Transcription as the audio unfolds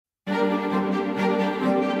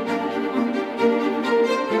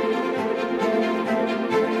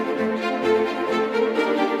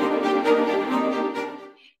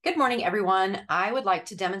morning, everyone. I would like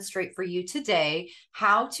to demonstrate for you today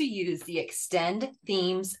how to use the Extend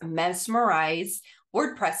Themes Mesmerize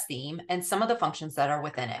WordPress theme and some of the functions that are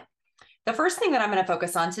within it. The first thing that I'm going to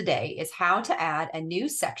focus on today is how to add a new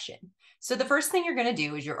section. So the first thing you're going to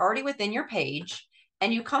do is you're already within your page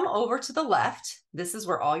and you come over to the left. This is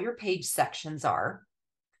where all your page sections are.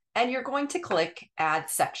 And you're going to click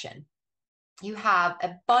Add Section. You have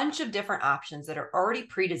a bunch of different options that are already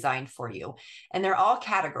pre-designed for you, and they're all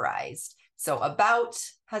categorized. So About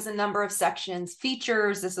has a number of sections,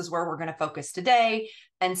 Features, this is where we're going to focus today,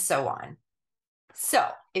 and so on. So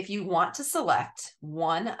if you want to select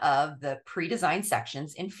one of the pre-designed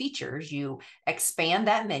sections in Features, you expand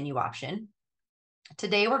that menu option.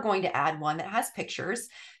 Today, we're going to add one that has pictures.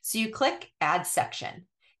 So you click Add Section.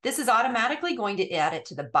 This is automatically going to add it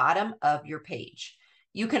to the bottom of your page.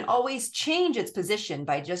 You can always change its position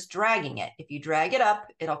by just dragging it. If you drag it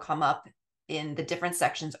up, it'll come up in the different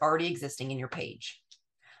sections already existing in your page.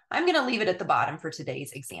 I'm going to leave it at the bottom for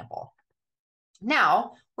today's example.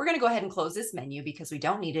 Now, we're going to go ahead and close this menu because we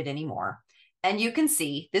don't need it anymore. And you can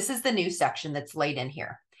see this is the new section that's laid in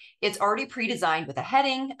here. It's already pre-designed with a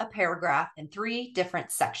heading, a paragraph, and 3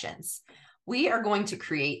 different sections. We are going to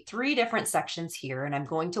create 3 different sections here, and I'm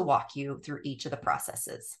going to walk you through each of the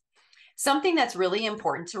processes. Something that's really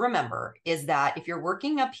important to remember is that if you're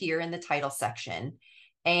working up here in the title section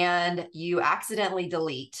and you accidentally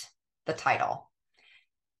delete the title,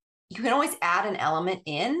 you can always add an element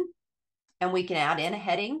in, and we can add in a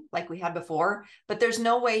heading like we had before, but there's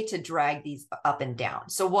no way to drag these up and down.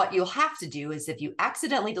 So what you'll have to do is if you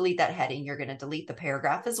accidentally delete that heading, you're going to delete the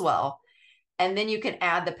paragraph as well, and then you can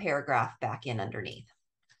add the paragraph back in underneath.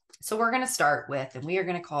 So we're going to start with, and we are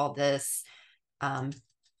going to call this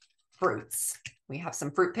fruits. We have some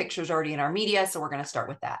fruit pictures already in our media, so we're going to start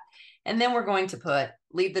with that. And then we're going to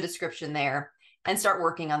leave the description there and start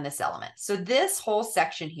working on this element. So this whole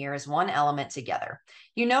section here is one element together.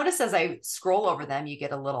 You notice as I scroll over them, you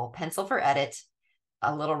get a little pencil for edit,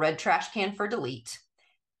 a little red trash can for delete,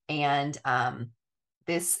 and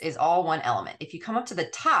this is all one element. If you come up to the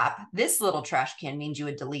top, this little trash can means you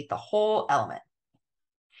would delete the whole element.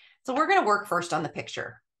 So we're going to work first on the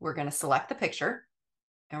picture. We're going to select the picture.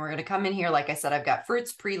 And we're going to come in here. Like I said, I've got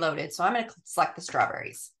fruits preloaded. So I'm going to select the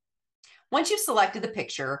strawberries. Once you've selected the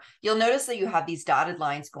picture, you'll notice that you have these dotted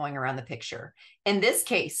lines going around the picture. In this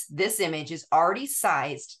case, this image is already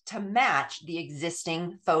sized to match the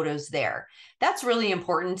existing photos there. That's really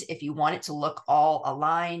important if you want it to look all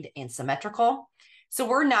aligned and symmetrical. So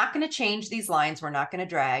we're not going to change these lines. We're not going to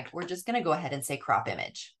drag. We're just going to go ahead and say crop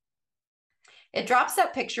image. It drops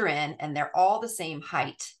that picture in, and they're all the same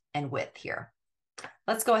height and width here.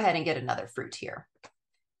 Let's go ahead and get another fruit here.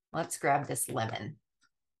 Let's grab this lemon.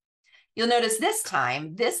 You'll notice this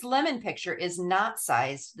time, this lemon picture is not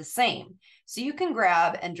sized the same. So you can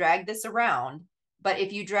grab and drag this around, but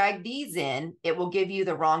if you drag these in, it will give you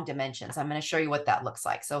the wrong dimensions. I'm going to show you what that looks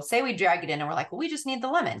like. So say we drag it in and we're like, well, we just need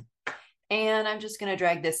the lemon. And I'm just going to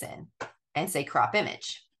drag this in and say crop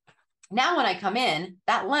image. Now when I come in,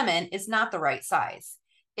 that lemon is not the right size.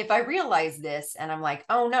 If I realize this and I'm like,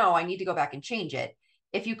 oh no, I need to go back and change it.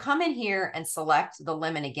 If you come in here and select the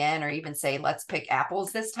lemon again, or even say, let's pick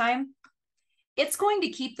apples this time, it's going to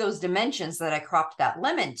keep those dimensions that I cropped that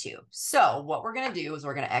lemon to. So what we're going to do is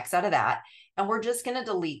we're going to X out of that, and we're just going to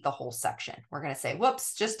delete the whole section. We're going to say,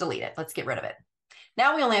 whoops, just delete it. Let's get rid of it.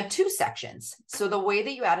 Now we only have 2 sections. So the way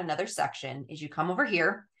that you add another section is you come over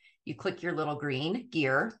here, you click your little green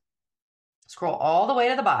gear, scroll all the way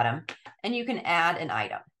to the bottom, and you can add an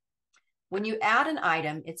item. When you add an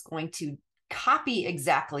item, it's going to copy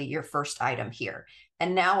exactly your first item here.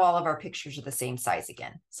 And now all of our pictures are the same size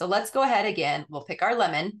again. So let's go ahead again. We'll pick our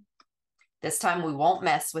lemon. This time we won't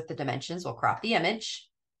mess with the dimensions. We'll crop the image.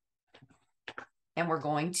 And we're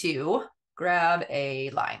going to grab a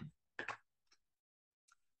lime.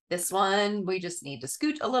 This one, we just need to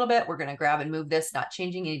scoot a little bit. We're going to grab and move this, not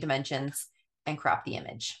changing any dimensions, and crop the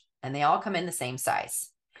image. And they all come in the same size.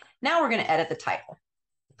 Now we're going to edit the title.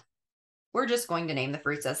 We're just going to name the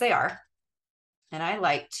fruits as they are. And I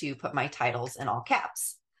like to put my titles in all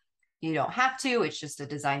caps. You don't have to. It's just a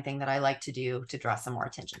design thing that I like to do to draw some more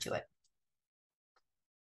attention to it.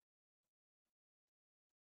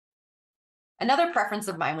 Another preference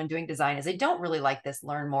of mine when doing design is I don't really like this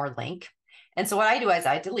learn more link. And so what I do is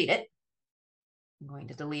I delete it. I'm going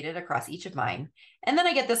to delete it across each of mine. And then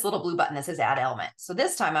I get this little blue button that says add element. So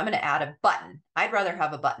this time I'm going to add a button. I'd rather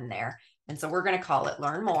have a button there. And so we're going to call it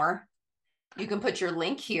learn more. You can put your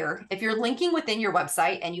link here. If you're linking within your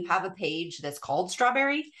website and you have a page that's called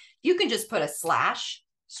Strawberry, you can just put a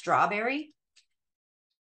 /strawberry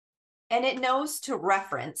and it knows to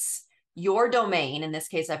reference your domain. In this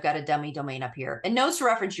case, I've got a dummy domain up here. It knows to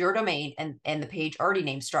reference your domain and the page already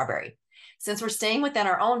named Strawberry. Since we're staying within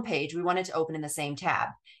our own page, we want it to open in the same tab.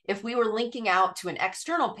 If we were linking out to an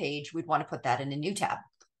external page, we'd want to put that in a new tab.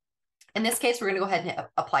 In this case, we're going to go ahead and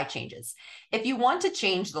apply changes. If you want to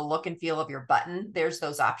change the look and feel of your button, there's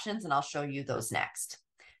those options, and I'll show you those next.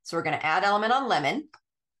 So we're going to add element on lemon.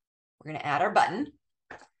 We're going to add our button.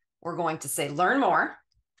 We're going to say learn more.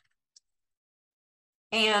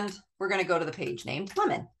 And we're going to go to the page named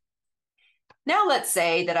lemon. Now let's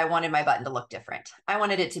say that I wanted my button to look different. I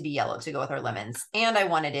wanted it to be yellow to go with our lemons, and I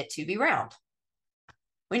wanted it to be round.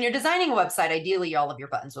 When you're designing a website, ideally all of your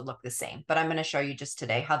buttons would look the same, but I'm going to show you just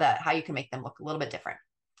today how you can make them look a little bit different.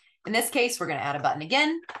 In this case, we're going to add a button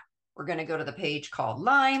again. We're going to go to the page called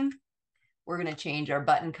Lime. We're going to change our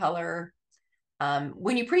button color.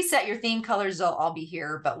 When you preset your theme colors, they'll all be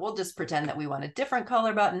here, but we'll just pretend that we want a different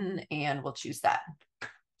color button, and we'll choose that.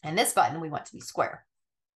 And this button we want to be square.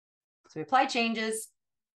 So we apply changes,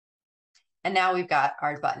 and now we've got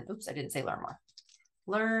our button. Oops, I didn't say learn more.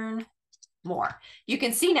 Learn more. You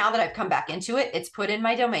can see now that I've come back into it, it's put in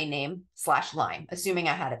my domain name /Lime, assuming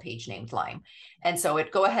I had a page named Lime. And so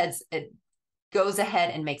it goes ahead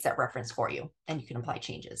and makes that reference for you, and you can apply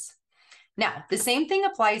changes. Now, the same thing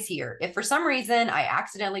applies here. If for some reason I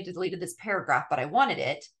accidentally deleted this paragraph, but I wanted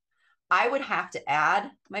it, I would have to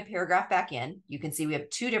add my paragraph back in. You can see we have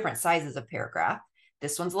two different sizes of paragraph.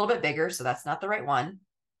 This one's a little bit bigger, so that's not the right one.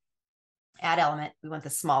 Add element, we want the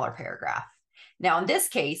smaller paragraph. Now, in this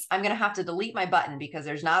case, I'm going to have to delete my button because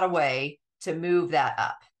there's not a way to move that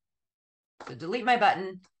up. So delete my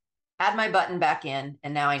button, add my button back in,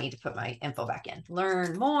 and now I need to put my info back in.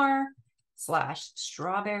 Learn more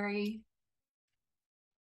 /Strawberry.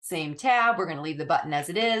 Same tab, we're going to leave the button as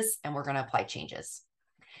it is, and we're going to apply changes.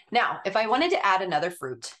 Now, if I wanted to add another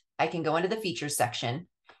fruit, I can go into the features section,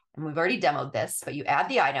 and we've already demoed this, but you add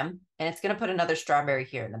the item, and it's going to put another strawberry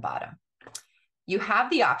here in the bottom. You have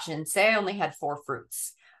the option, say I only had 4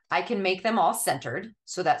 fruits. I can make them all centered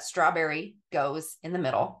so that strawberry goes in the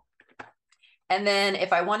middle. And then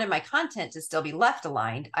if I wanted my content to still be left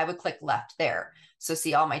aligned, I would click left there. So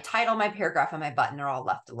see, all my title, my paragraph, and my button are all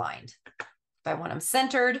left aligned. If I want them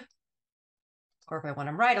centered, or if I want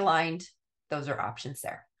them right aligned, those are options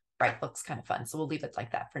there. Right, looks kind of fun. So we'll leave it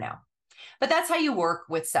like that for now. But that's how you work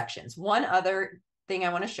with sections. One other thing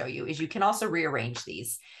I want to show you is you can also rearrange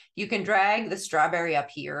these. You can drag the strawberry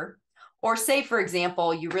up here, or say, for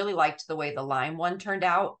example, you really liked the way the lime one turned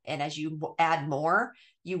out, and as you add more,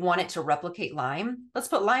 you want it to replicate lime. Let's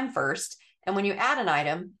put lime first, and when you add an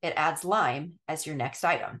item, it adds lime as your next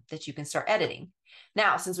item that you can start editing.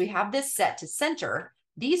 Now, since we have this set to center,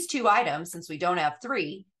 these 2 items, since we don't have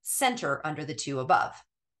 3, center under the 2 above.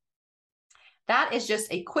 That is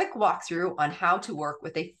just a quick walkthrough on how to work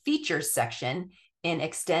with a features section in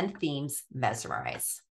Extend Themes Mesmerize.